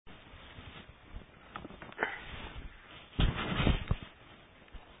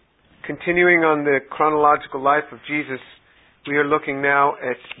Continuing on the chronological life of Jesus, we are looking now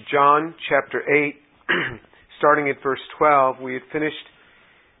at John chapter 8, starting at verse 12. We had finished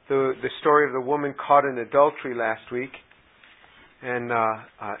the story of the woman caught in adultery last week. And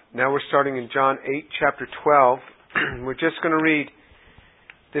now we're starting in John 8, chapter 12. We're just going to read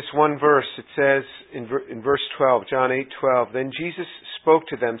this one verse. It says in verse 12, John 8:12, "Then Jesus spoke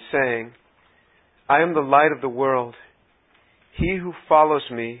to them, saying, I am the light of the world. He who follows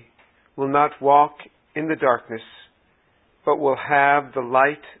me will not walk in the darkness, but will have the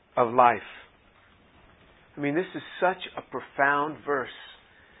light of life." I mean, this is such a profound verse.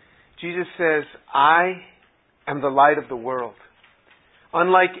 Jesus says, I am the light of the world.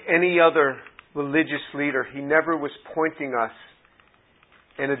 Unlike any other religious leader, he never was pointing us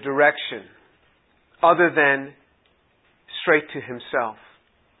in a direction other than straight to himself.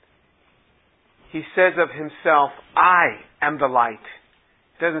 He says of himself, I am the light.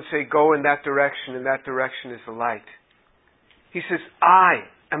 He doesn't say go in that direction and that direction is the light. He says, I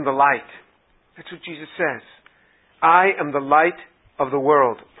am the light. That's what Jesus says. I am the light of the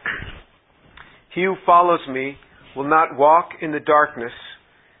world. He who follows me will not walk in the darkness,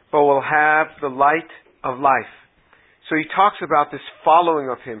 but will have the light of life. So he talks about this following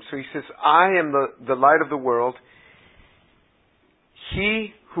of him. So he says, I am the light of the world.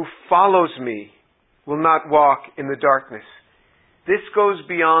 He who follows me will not walk in the darkness. This goes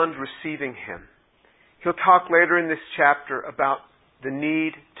beyond receiving him. He'll talk later in this chapter about the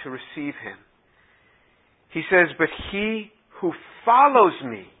need to receive him. He says, but he who follows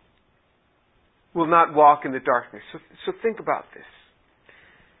me will not walk in the darkness. So think about this.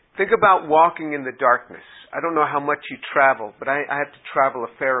 Think about walking in the darkness. I don't know how much you travel, but I have to travel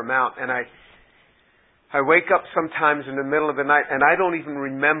a fair amount. And I wake up sometimes in the middle of the night and I don't even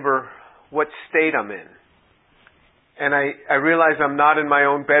remember what state I'm in. And I realize I'm not in my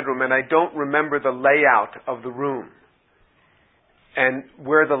own bedroom and I don't remember the layout of the room and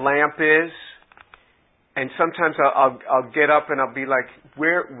where the lamp is. And sometimes I'll get up and I'll be like,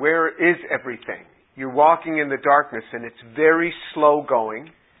 where is everything? You're walking in the darkness and it's very slow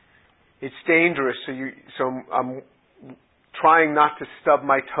going. It's dangerous, so I'm trying not to stub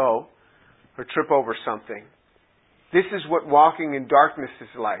my toe or trip over something. This is what walking in darkness is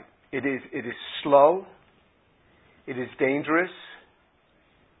like. It is slow. It is dangerous.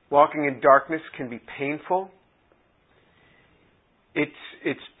 Walking in darkness can be painful.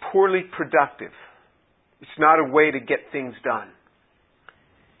 It's poorly productive. It's not a way to get things done.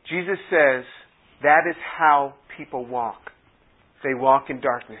 Jesus says that is how people walk. They walk in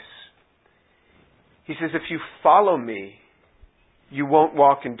darkness. He says, if you follow me, you won't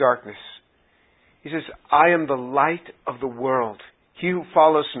walk in darkness. He says, I am the light of the world. He who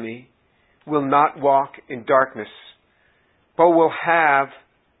follows me will not walk in darkness, but will have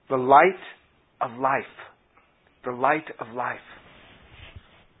the light of life. The light of life.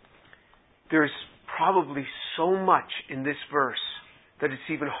 There's probably so much in this verse that it's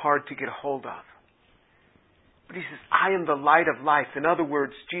even hard to get a hold of. But he says, I am the light of life. In other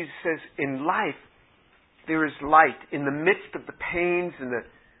words, Jesus says, in life, there is light. In the midst of the pains and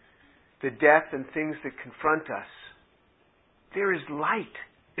the death and things that confront us, there is light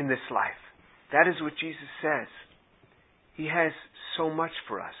in this life. That is what Jesus says. He has so much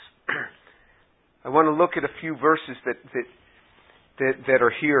for us. I want to look at a few verses that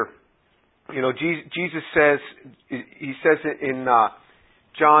are here. You know, Jesus says, he says it in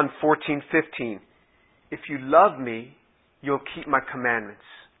John 14:15, if you love me, you'll keep my commandments.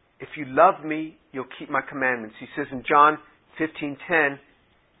 If you love me, you'll keep my commandments. He says in John 15:10,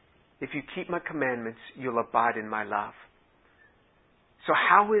 if you keep my commandments, you'll abide in my love. So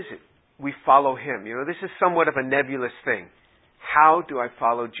how is it we follow him? You know, this is somewhat of a nebulous thing. How do I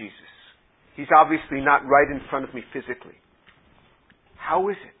follow Jesus? He's obviously not right in front of me physically. How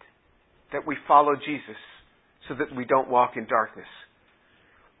is it that we follow Jesus so that we don't walk in darkness?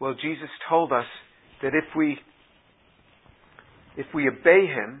 Well, Jesus told us that if we obey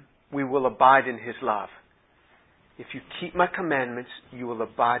him, we will abide in his love. If you keep my commandments, you will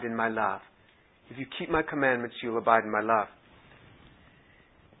abide in my love. If you keep my commandments, you will abide in my love.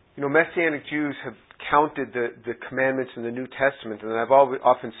 You know, Messianic Jews have counted the commandments in the New Testament, and I've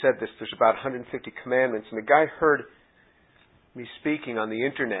often said this, there's about 150 commandments, and the guy heard me speaking on the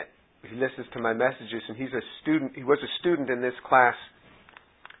internet. He listens to my messages, and he was a student in this class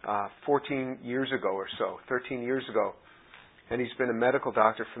 14 years ago or so, 13 years ago. And he's been a medical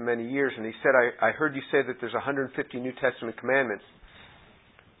doctor for many years. And he said, I heard you say that there's 150 New Testament commandments.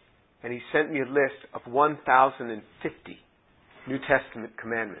 And he sent me a list of 1,050 New Testament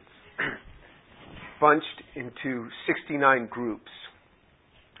commandments, bunched into 69 groups.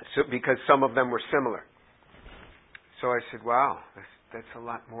 So, because some of them were similar. So I said, wow, that's a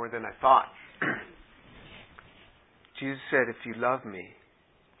lot more than I thought. Jesus said, if you love me,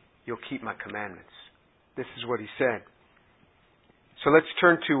 you'll keep my commandments. This is what he said. So let's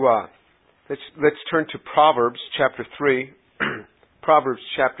turn to Proverbs chapter 3. Proverbs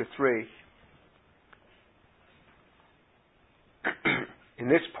chapter 3. In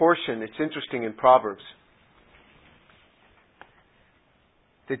this portion, it's interesting in Proverbs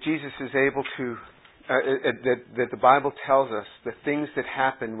that Jesus is able to, that the Bible tells us the things that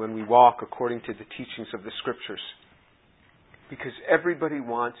happen when we walk according to the teachings of the Scriptures. Because everybody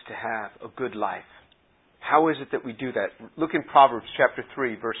wants to have a good life. How is it that we do that? Look in Proverbs chapter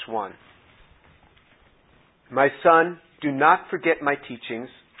 3, verse 1. My son, do not forget my teachings,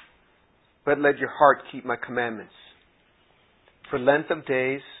 but let your heart keep my commandments. For length of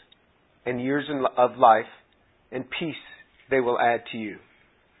days and years of life and peace they will add to you.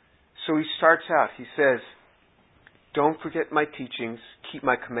 So he starts out, he says, don't forget my teachings, keep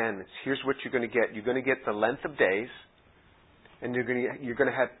my commandments. Here's what you're going to get. You're going to get the length of days, and you're going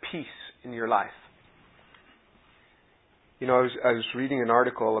to have peace in your life. You know, I was reading an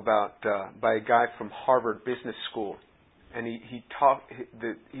article about by a guy from Harvard Business School, and he's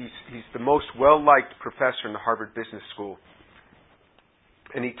the most well-liked professor in the Harvard Business School,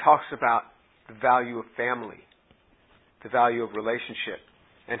 and he talks about the value of family, the value of relationship,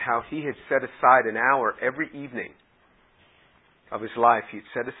 and how he had set aside an hour every evening of his life. He'd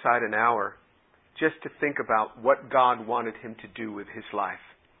set aside an hour just to think about what God wanted him to do with his life,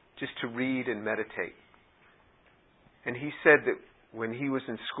 just to read and meditate. And he said that when he was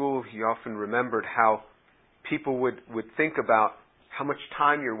in school, he often remembered how people would think about how much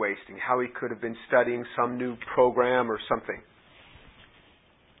time you're wasting, how he could have been studying some new program or something.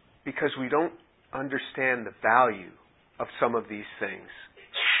 Because we don't understand the value of some of these things,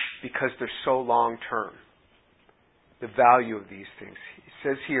 because they're so long term. The value of these things. It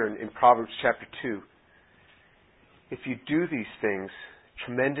says here in Proverbs chapter 2, if you do these things,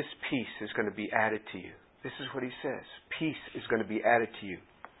 tremendous peace is going to be added to you. This is what he says. Peace is going to be added to you.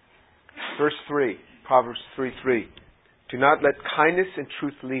 Verse 3, Proverbs 3:3. Do not let kindness and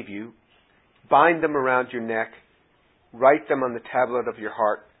truth leave you. Bind them around your neck. Write them on the tablet of your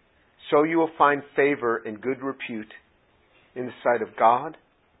heart. So you will find favor and good repute in the sight of God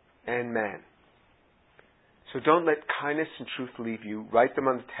and man. So don't let kindness and truth leave you. Write them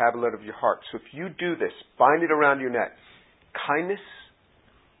on the tablet of your heart. So if you do this, bind it around your neck. Kindness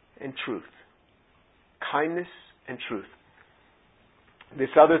and truth. Kindness and truth. This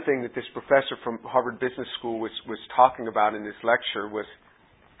other thing that this professor from Harvard Business School was talking about in this lecture was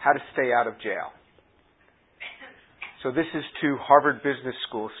how to stay out of jail. So this is to Harvard Business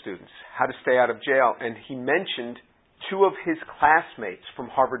School students, how to stay out of jail. And he mentioned two of his classmates from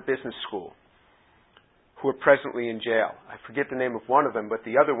Harvard Business School who are presently in jail. I forget the name of one of them, but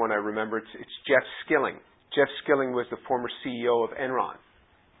the other one I remember, it's Jeff Skilling. Jeff Skilling was the former CEO of Enron,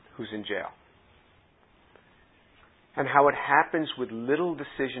 who's in jail. And how it happens with little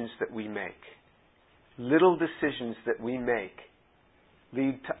decisions that we make. Little decisions that we make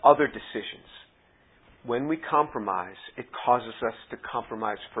lead to other decisions. When we compromise, it causes us to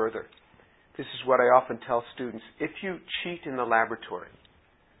compromise further. This is what I often tell students. If you cheat in the laboratory,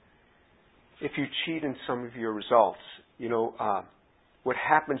 if you cheat in some of your results, what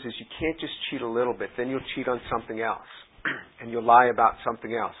happens is you can't just cheat a little bit, then you'll cheat on something else. And you'll lie about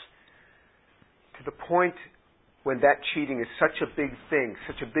something else. To the point when that cheating is such a big thing,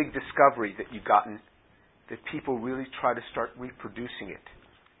 such a big discovery that you've gotten, that people really try to start reproducing it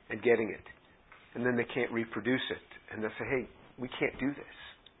and getting it. And then they can't reproduce it. And they'll say, hey, we can't do this.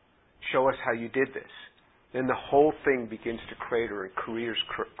 Show us how you did this. Then the whole thing begins to crater and careers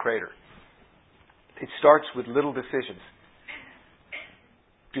crater. It starts with little decisions.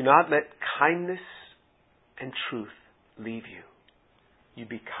 Do not let kindness and truth leave you. You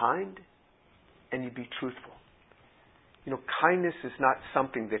be kind and you be truthful. Kindness is not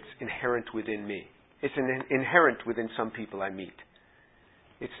something that's inherent within me. It's inherent within some people I meet.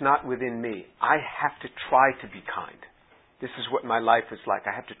 It's not within me. I have to try to be kind. This is what my life is like.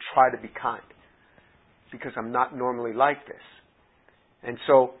 I have to try to be kind because I'm not normally like this. And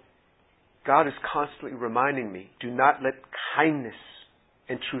so God is constantly reminding me, do not let kindness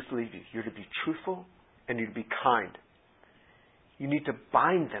and truth leave you. You're to be truthful and you're to be kind. You need to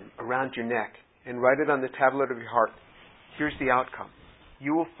bind them around your neck and write it on the tablet of your heart. Here's the outcome.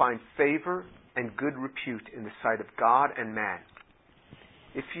 You will find favor and good repute in the sight of God and man.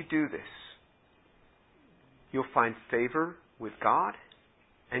 If you do this, you'll find favor with God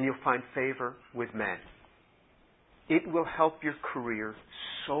and you'll find favor with men. It will help your career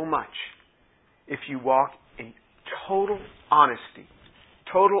so much if you walk in total honesty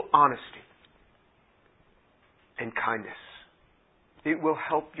and kindness. It will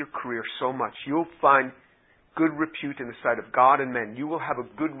help your career so much. You'll find good repute in the sight of God and men. You will have a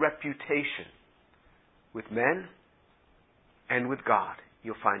good reputation with men and with God.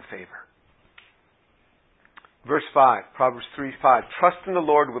 You'll find favor. Verse 5, Proverbs 3:5. Trust in the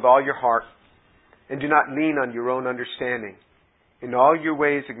Lord with all your heart, and do not lean on your own understanding. In all your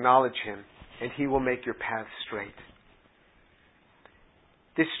ways acknowledge Him, and He will make your paths straight.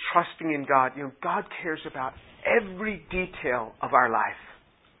 This trusting in God, God cares about every detail of our life.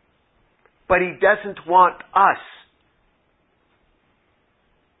 But He doesn't want us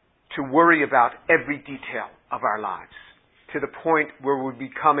to worry about every detail of our lives to the point where we're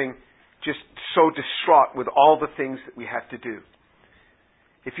becoming just so distraught with all the things that we have to do.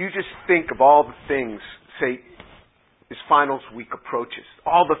 If you just think of all the things, say, as finals week approaches,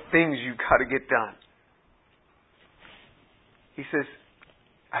 all the things you've got to get done. He says,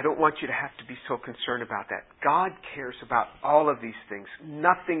 I don't want you to have to be so concerned about that. God cares about all of these things.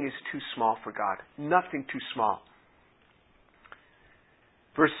 Nothing is too small for God. Nothing too small.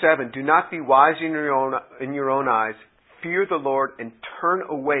 Verse 7, do not be wise in your own eyes. Fear the Lord and turn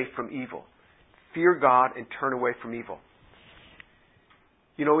away from evil. Fear God and turn away from evil.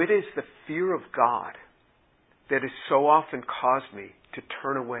 It is the fear of God that has so often caused me to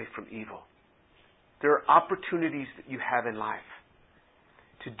turn away from evil. There are opportunities that you have in life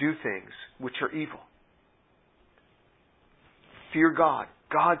to do things which are evil. Fear God.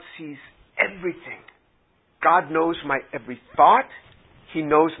 God sees everything. God knows my every thought. He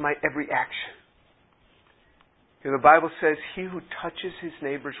knows my every action. The Bible says, he who touches his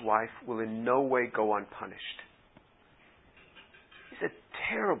neighbor's wife will in no way go unpunished. It's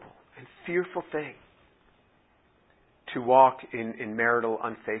a terrible and fearful thing to walk in marital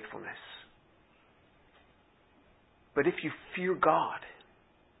unfaithfulness. But if you fear God,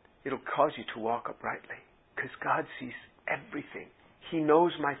 it'll cause you to walk uprightly, because God sees everything. He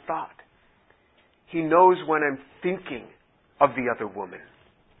knows my thought. He knows when I'm thinking of the other woman.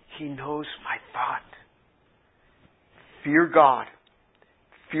 He knows my thought. Fear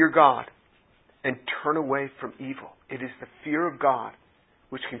God, and turn away from evil. It is the fear of God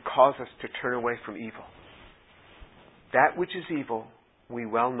which can cause us to turn away from evil. That which is evil, we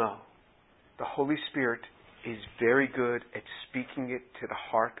well know. The Holy Spirit is very good at speaking it to the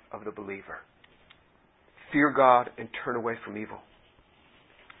heart of the believer. Fear God and turn away from evil.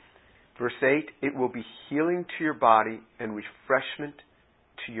 Verse 8, it will be healing to your body and refreshment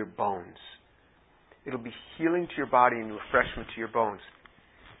to your bones. It'll be healing to your body and refreshment to your bones.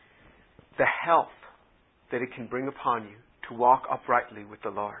 The health that it can bring upon you to walk uprightly with the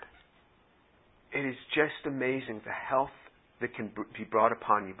Lord. It is just amazing the health that can be brought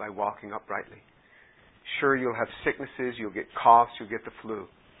upon you by walking uprightly. Sure, you'll have sicknesses, you'll get coughs, you'll get the flu.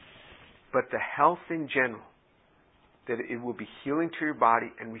 But the health in general, that it will be healing to your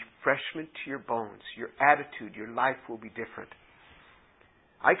body and refreshment to your bones. Your attitude, your life will be different.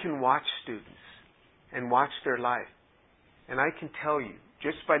 I can watch students and watch their life. And I can tell you,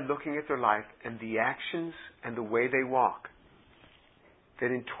 just by looking at their life and the actions and the way they walk, that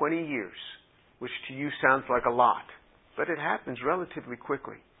in 20 years, which to you sounds like a lot, but it happens relatively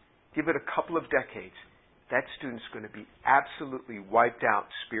quickly. Give it a couple of decades, that student's going to be absolutely wiped out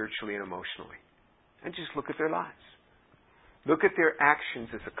spiritually and emotionally. And just look at their lives. Look at their actions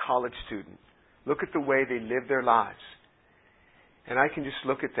as a college student. Look at the way they live their lives. And I can just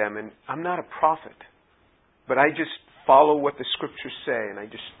look at them, and I'm not a prophet, but I just follow what the Scriptures say, and I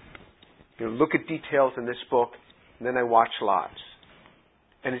just look at details in this book, and then I watch lives.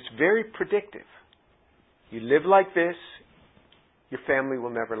 And it's very predictive. You live like this, your family will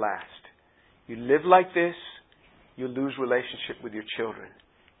never last. You live like this, you'll lose relationship with your children.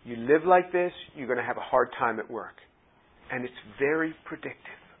 You live like this, you're going to have a hard time at work. And it's very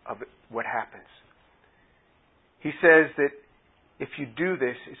predictive of what happens. He says that if you do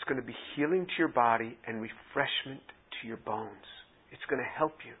this, it's going to be healing to your body and refreshment to your bones. It's going to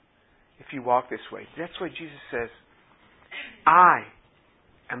help you if you walk this way. That's why Jesus says, I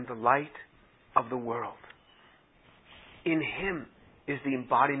am the light of the world. In Him is the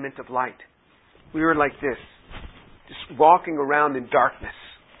embodiment of light. We were like this, just walking around in darkness.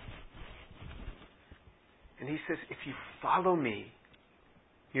 And He says, if you follow me,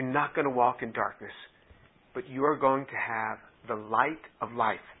 you're not going to walk in darkness, but you are going to have the light of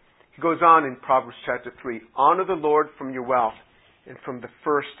life. He goes on in Proverbs chapter 3, honor the Lord from your wealth and from the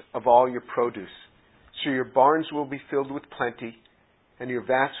first of all your produce. So your barns will be filled with plenty and your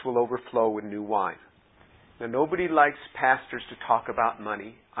vats will overflow with new wine. Now, nobody likes pastors to talk about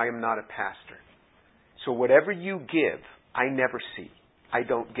money. I am not a pastor. So whatever you give, I never see. I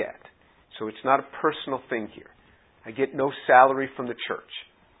don't get. So it's not a personal thing here. I get no salary from the church.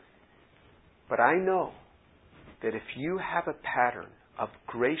 But I know that if you have a pattern of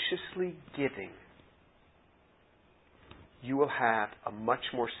graciously giving, you will have a much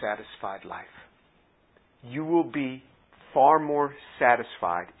more satisfied life. You will be far more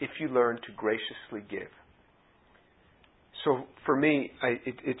satisfied if you learn to graciously give. So for me,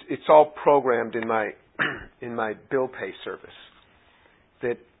 it's all programmed in my in my bill pay service.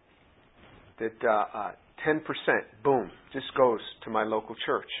 That 10%, boom, just goes to my local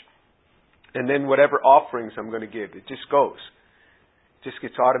church. And then whatever offerings I'm going to give, it just goes. It just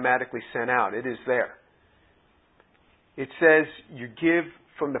gets automatically sent out. It is there. It says you give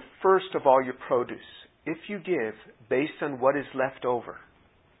from the first of all your produce. If you give based on what is left over,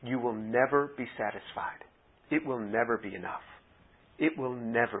 you will never be satisfied. It will never be enough. It will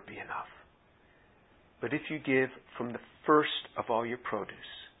never be enough. But if you give from the first of all your produce,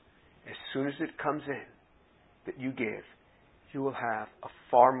 as soon as it comes in that you give, you will have a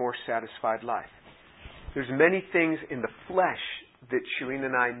far more satisfied life. There's many things in the flesh that Shireen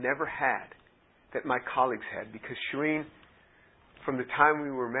and I never had that my colleagues had, because Shireen, from the time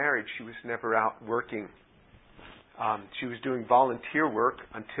we were married, she was never out working. She was doing volunteer work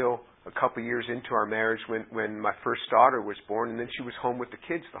until a couple years into our marriage when my first daughter was born, and then she was home with the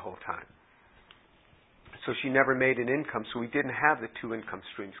kids the whole time. So she never made an income, so we didn't have the two income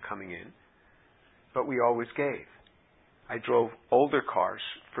streams coming in, but we always gave. I drove older cars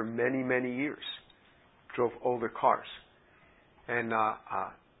for many, many years. Drove older cars. And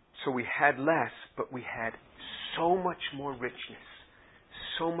so we had less, but we had so much more richness.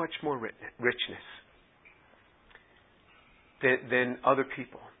 So much more richness than other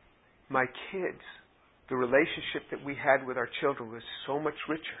people. My kids, the relationship that we had with our children was so much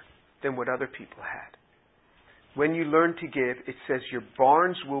richer than what other people had. When you learn to give, it says your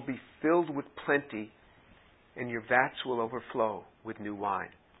barns will be filled with plenty and your vats will overflow with new wine.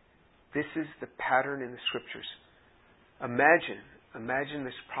 This is the pattern in the Scriptures. Imagine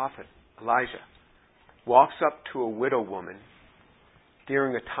this prophet, Elijah, walks up to a widow woman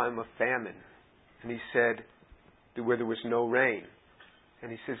during a time of famine. And he said, where there was no rain.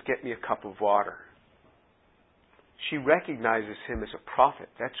 And he says, get me a cup of water. She recognizes him as a prophet,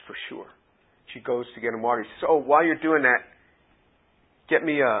 that's for sure. She goes to get him water. He says, oh, while you're doing that, get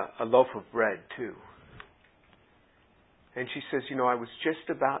me a loaf of bread too. And she says, I was just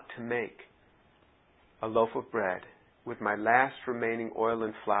about to make a loaf of bread with my last remaining oil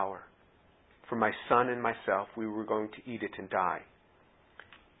and flour. For my son and myself, we were going to eat it and die.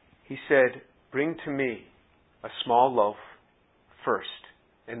 He said, bring to me a small loaf first,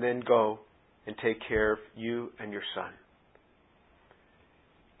 and then go and take care of you and your son.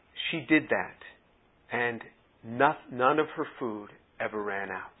 She did that, and none of her food ever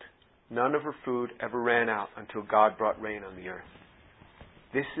ran out. None of her food ever ran out until God brought rain on the earth.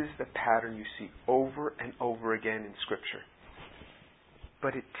 This is the pattern you see over and over again in Scripture.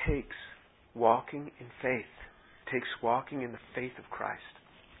 But it takes walking in faith. It takes walking in the faith of Christ.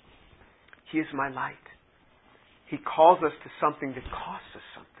 He is my light. He calls us to something that costs us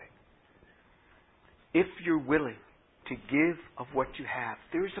something. If you're willing to give of what you have,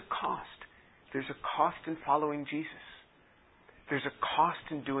 there's a cost. There's a cost in following Jesus. There's a cost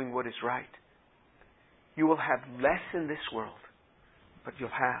in doing what is right. You will have less in this world, but you'll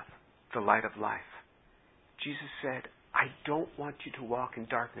have the light of life. Jesus said, I don't want you to walk in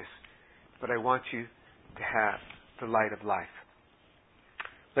darkness, but I want you to have the light of life.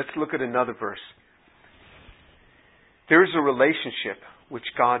 Let's look at another verse. There is a relationship which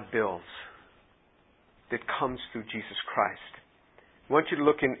God builds that comes through Jesus Christ. I want you to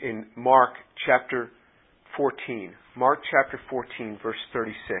look in Mark chapter 14. Mark chapter 14, verse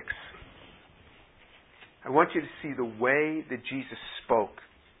 36. I want you to see the way that Jesus spoke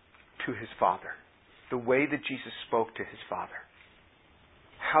to His Father. The way that Jesus spoke to His Father.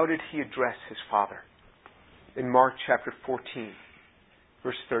 How did He address His Father? In Mark chapter 14,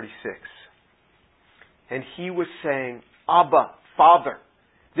 verse 36. And He was saying, Abba, Father.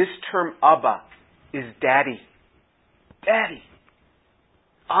 This term Abba is Daddy. Daddy.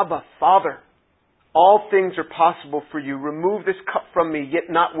 Abba, Father. All things are possible for you. Remove this cup from me, yet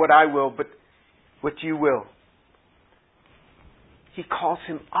not what I will, but what you will. He calls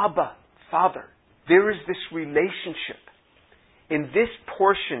Him Abba, Father. There is this relationship. In this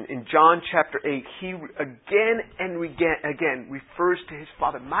portion in John chapter 8, He again and again refers to His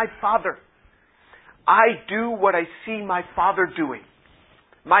Father. My Father. I do what I see my Father doing.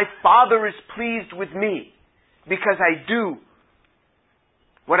 My Father is pleased with me. because I do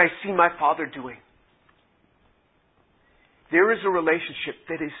what I see my Father doing. There is a relationship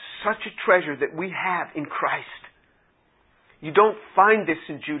that is such a treasure that we have in Christ. You don't find this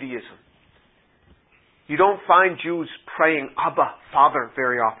in Judaism. You don't find Jews praying Abba, Father,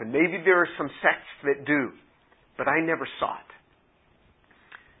 very often. Maybe there are some sects that do, but I never saw it.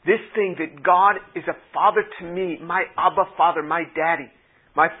 This thing that God is a Father to me, my Abba Father, my Daddy,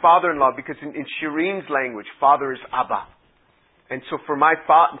 my father-in-law, because in Shireen's language, Father is Abba. And so for my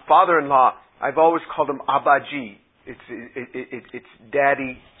father-in-law, I've always called him Abbaji. It's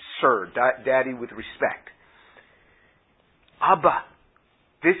Daddy, Sir, Daddy with respect. Abba,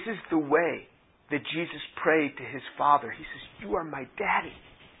 this is the way that Jesus prayed to His Father. He says, you are my Daddy.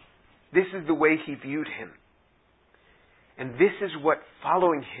 This is the way He viewed Him. And this is what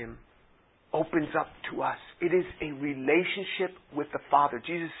following Him opens up to us. It is a relationship with the Father.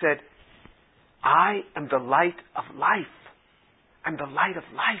 Jesus said, I am the light of life. I'm the light of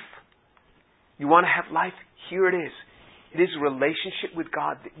life. You want to have life? Here it is. It is a relationship with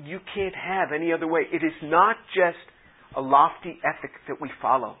God that you can't have any other way. It is not just a lofty ethic that we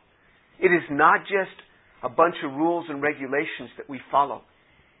follow. It is not just a bunch of rules and regulations that we follow.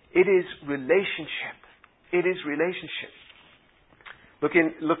 It is relationship. It is relationship. Look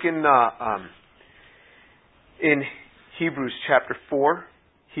in Hebrews chapter 4.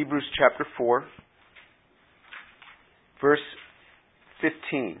 Hebrews chapter 4, verse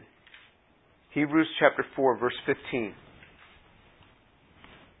 15. Hebrews chapter 4, verse 15.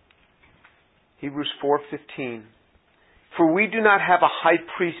 Hebrews 4:15. For we do not have a high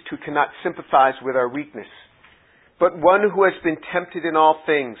priest who cannot sympathize with our weakness, but one who has been tempted in all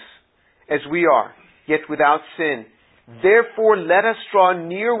things, as we are, yet without sin. Therefore let us draw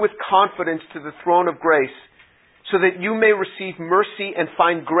near with confidence to the throne of grace, so that you may receive mercy and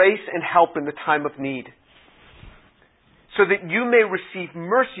find grace and help in the time of need. So that you may receive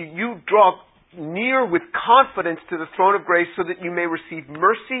mercy. You draw near with confidence to the throne of grace, so that you may receive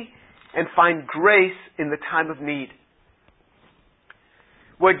mercy and find grace in the time of need.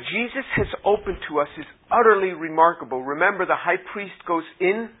 What Jesus has opened to us is utterly remarkable. Remember, the high priest goes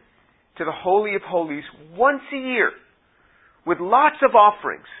in to the Holy of Holies once a year with lots of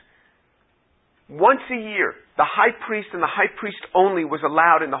offerings. Once a year, the high priest and the high priest only was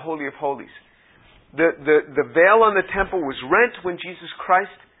allowed in the Holy of Holies. The veil on the temple was rent when Jesus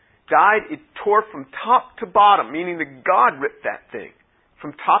Christ died. It tore from top to bottom, meaning that God ripped that thing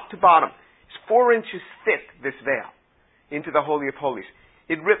from top to bottom. It's 4 inches thick, this veil, into the Holy of Holies.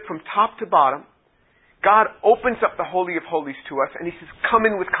 It ripped from top to bottom. God opens up the Holy of Holies to us, and He says, come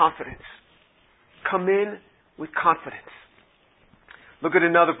in with confidence. Come in with confidence. Look at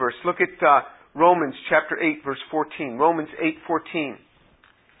another verse. Look at Romans chapter 8, verse 14. Romans 8:14.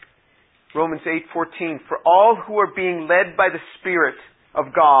 Romans 8:14. For all who are being led by the Spirit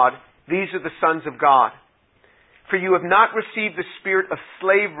of God, these are the sons of God. For you have not received the spirit of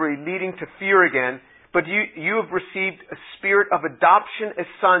slavery leading to fear again, but you have received a spirit of adoption as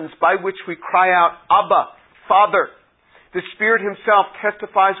sons, by which we cry out, Abba, Father. The Spirit Himself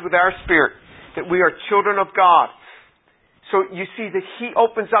testifies with our spirit that we are children of God. So you see that He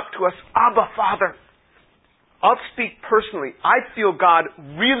opens up to us, Abba, Father. I'll speak personally. I feel God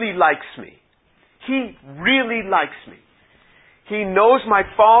really likes me. He really likes me. He knows my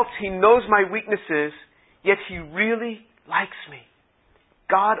faults. He knows my weaknesses. Yet He really likes me.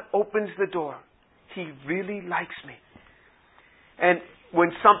 God opens the door. He really likes me. And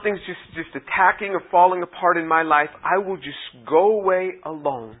when something's just attacking or falling apart in my life, I will just go away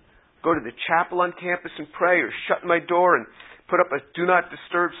alone. Go to the chapel on campus and pray, or shut my door and put up a do not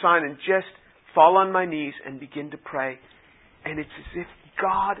disturb sign and just fall on my knees and begin to pray. And it's as if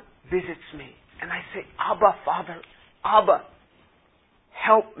God visits me. And I say, Abba, Father, Abba,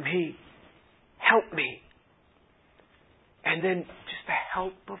 help me. Help me. And then just the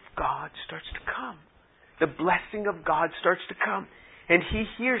help of God starts to come. The blessing of God starts to come. And He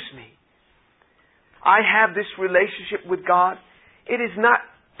hears me. I have this relationship with God. It is not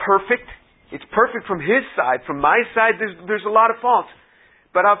perfect. It's perfect from His side. From my side, there's a lot of faults.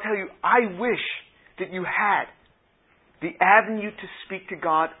 But I'll tell you, I wish that you had the avenue to speak to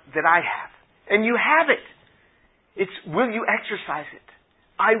God that I have. And you have it. It's, will you exercise it?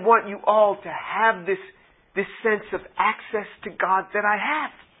 I want you all to have this sense of access to God that I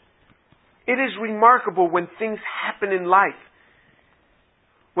have. It is remarkable when things happen in life.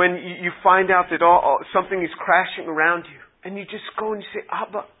 When you find out that something is crashing around you. And you just go and you say,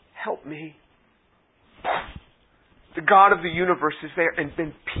 Abba, help me. The God of the universe is there, and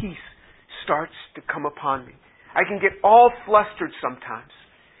then peace starts to come upon me. I can get all flustered sometimes.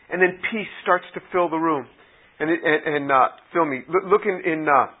 And then peace starts to fill the room. Fill me. Look in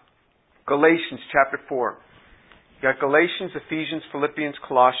Galatians chapter 4. You got Galatians, Ephesians, Philippians,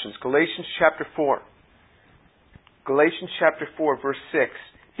 Colossians. Galatians chapter 4. Galatians chapter 4, verse 6.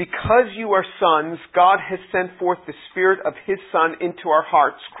 Because you are sons, God has sent forth the Spirit of His Son into our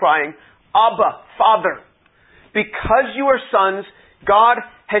hearts, crying, Abba, Father. Because you are sons, God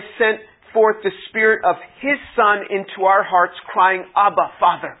has sent forth the Spirit of His Son into our hearts, crying, Abba,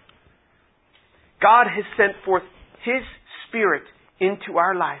 Father. God has sent forth His Spirit into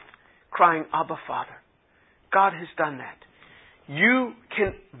our life, crying, Abba, Father. God has done that. You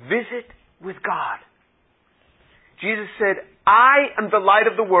can visit with God. Jesus said, I am the light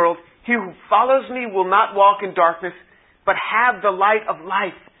of the world. He who follows me will not walk in darkness, but have the light of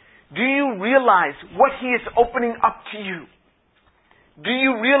life. Do you realize what He is opening up to you? Do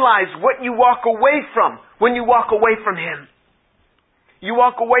you realize what you walk away from when you walk away from Him? You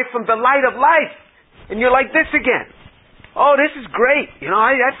walk away from the light of life, and you're like this again. Oh, this is great.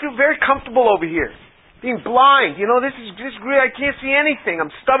 I feel very comfortable over here. Being blind. This is just great. I can't see anything. I'm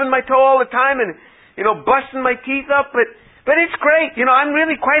stubbing my toe all the time and, busting my teeth up, but it's great. I'm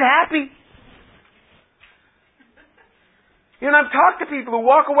really quite happy. I've talked to people who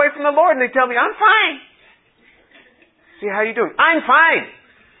walk away from the Lord and they tell me, I'm fine. See, how you doing? I'm fine.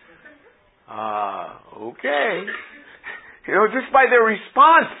 Okay. Just by their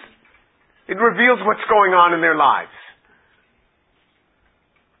response, it reveals what's going on in their lives.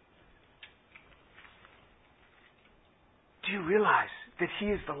 Do you realize that He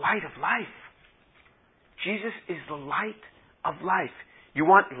is the light of life? Jesus is the light of life. You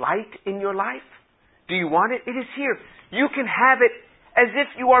want light in your life? Do you want it? It is here. You can have it as if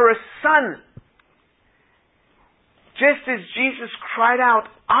you are a son. Just as Jesus cried out,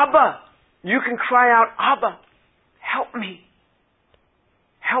 Abba, you can cry out, Abba, help me.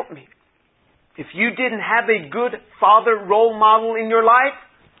 Help me. If you didn't have a good father role model in your life,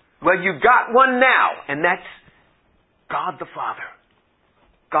 well, you got one now, and that's God the Father.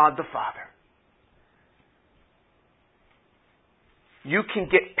 God the Father. You can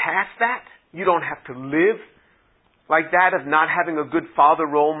get past that. You don't have to live like that of not having a good father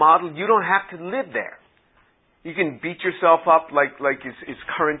role model. You don't have to live there. You can beat yourself up like is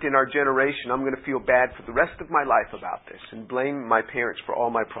current in our generation. I'm going to feel bad for the rest of my life about this and blame my parents for all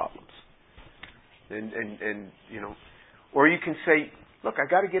my problems. And or you can say, look, I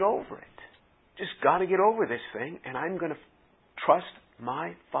got to get over it. Just got to get over this thing, and I'm going to trust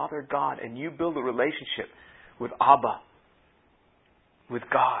my Father God. And you build a relationship with Abba, with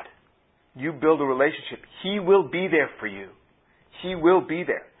God. You build a relationship. He will be there for you. He will be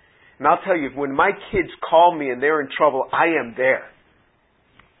there. And I'll tell you, when my kids call me and they're in trouble, I am there.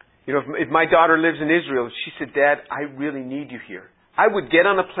 If my daughter lives in Israel, she said, Dad, I really need you here. I would get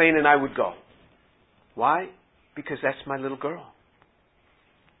on a plane and I would go. Why? Because that's my little girl.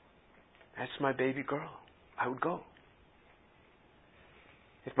 That's my baby girl. I would go.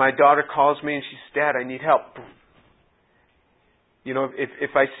 If my daughter calls me and she says, Dad, I need help.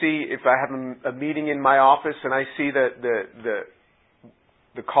 If I have a meeting in my office and I see the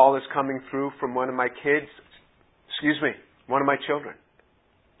call is coming through from one of my kids, one of my children,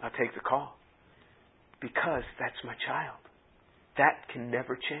 I'll take the call. Because that's my child. That can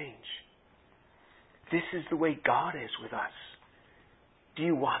never change. This is the way God is with us. Do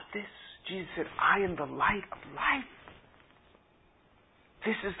you want this? Jesus said, I am the light of life.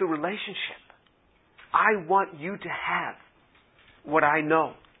 This is the relationship. I want you to have what I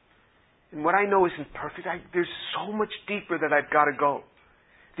know. And what I know isn't perfect. There's so much deeper that I've got to go.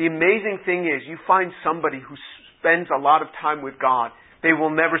 The amazing thing is, you find somebody who spends a lot of time with God, they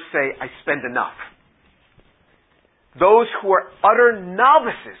will never say, I spend enough. Those who are utter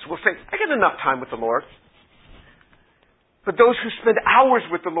novices will say, I get enough time with the Lord. But those who spend hours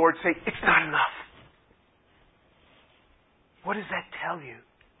with the Lord say, it's not enough. What does that tell you?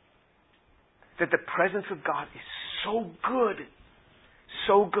 That the presence of God is so good.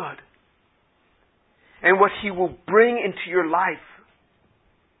 So good. And what He will bring into your life.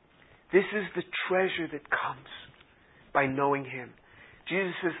 This is the treasure that comes by knowing Him.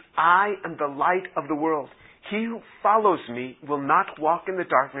 Jesus says, I am the light of the world. He who follows me will not walk in the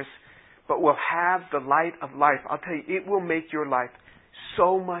darkness, but will have the light of life. I'll tell you, it will make your life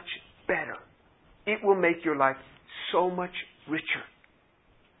so much better. It will make your life so much richer.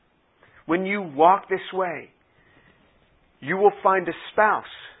 When you walk this way, you will find a spouse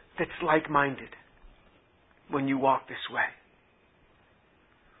that's like-minded when you walk this way.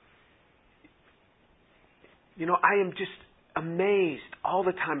 I am just amazed all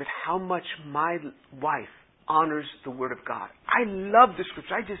the time at how much my wife honors the Word of God. I love the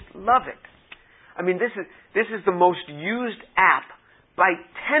Scripture. I just love it. I mean, this is the most used app by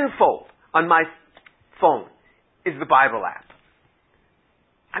tenfold on my phone is the Bible app.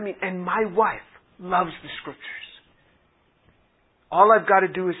 I mean, and my wife loves the Scriptures. All I've got to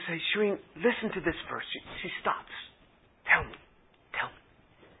do is say, Shireen, listen to this verse. She stops. Tell me.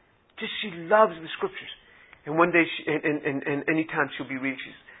 Just she loves the Scriptures. And one day, and anytime she'll be reading,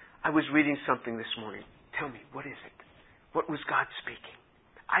 I was reading something this morning. Tell me, what is it? What was God speaking?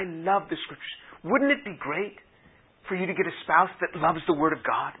 I love the Scriptures. Wouldn't it be great for you to get a spouse that loves the Word of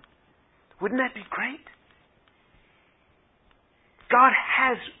God? Wouldn't that be great? God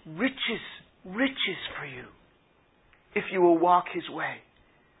has riches for you if you will walk His way.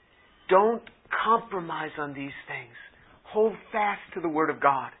 Don't compromise on these things. Hold fast to the Word of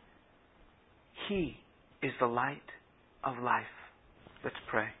God. He is the light of life. Let's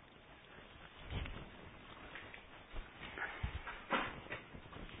pray.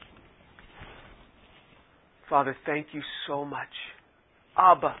 Father, thank you so much.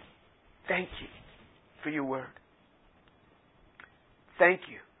 Abba, thank you for your word. Thank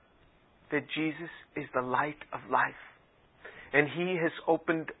you that Jesus is the light of life. And He has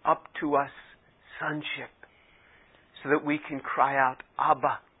opened up to us sonship so that we can cry out,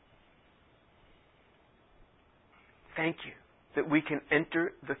 Abba. Thank you that we can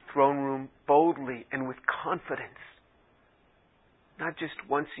enter the throne room boldly and with confidence. Not just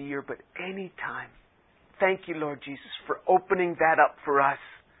once a year, but any time. Thank you, Lord Jesus, for opening that up for us.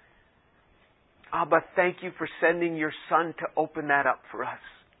 Abba, thank you for sending your Son to open that up for us.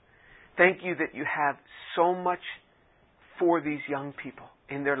 Thank you that you have so much for these young people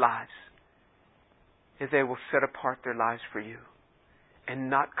in their lives, as they will set apart their lives for you and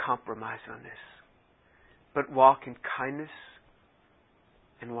not compromise on this, but walk in kindness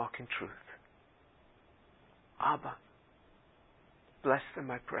and walk in truth. Abba, bless them,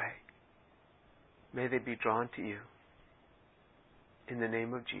 I pray. May they be drawn to you. In the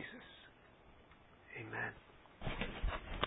name of Jesus.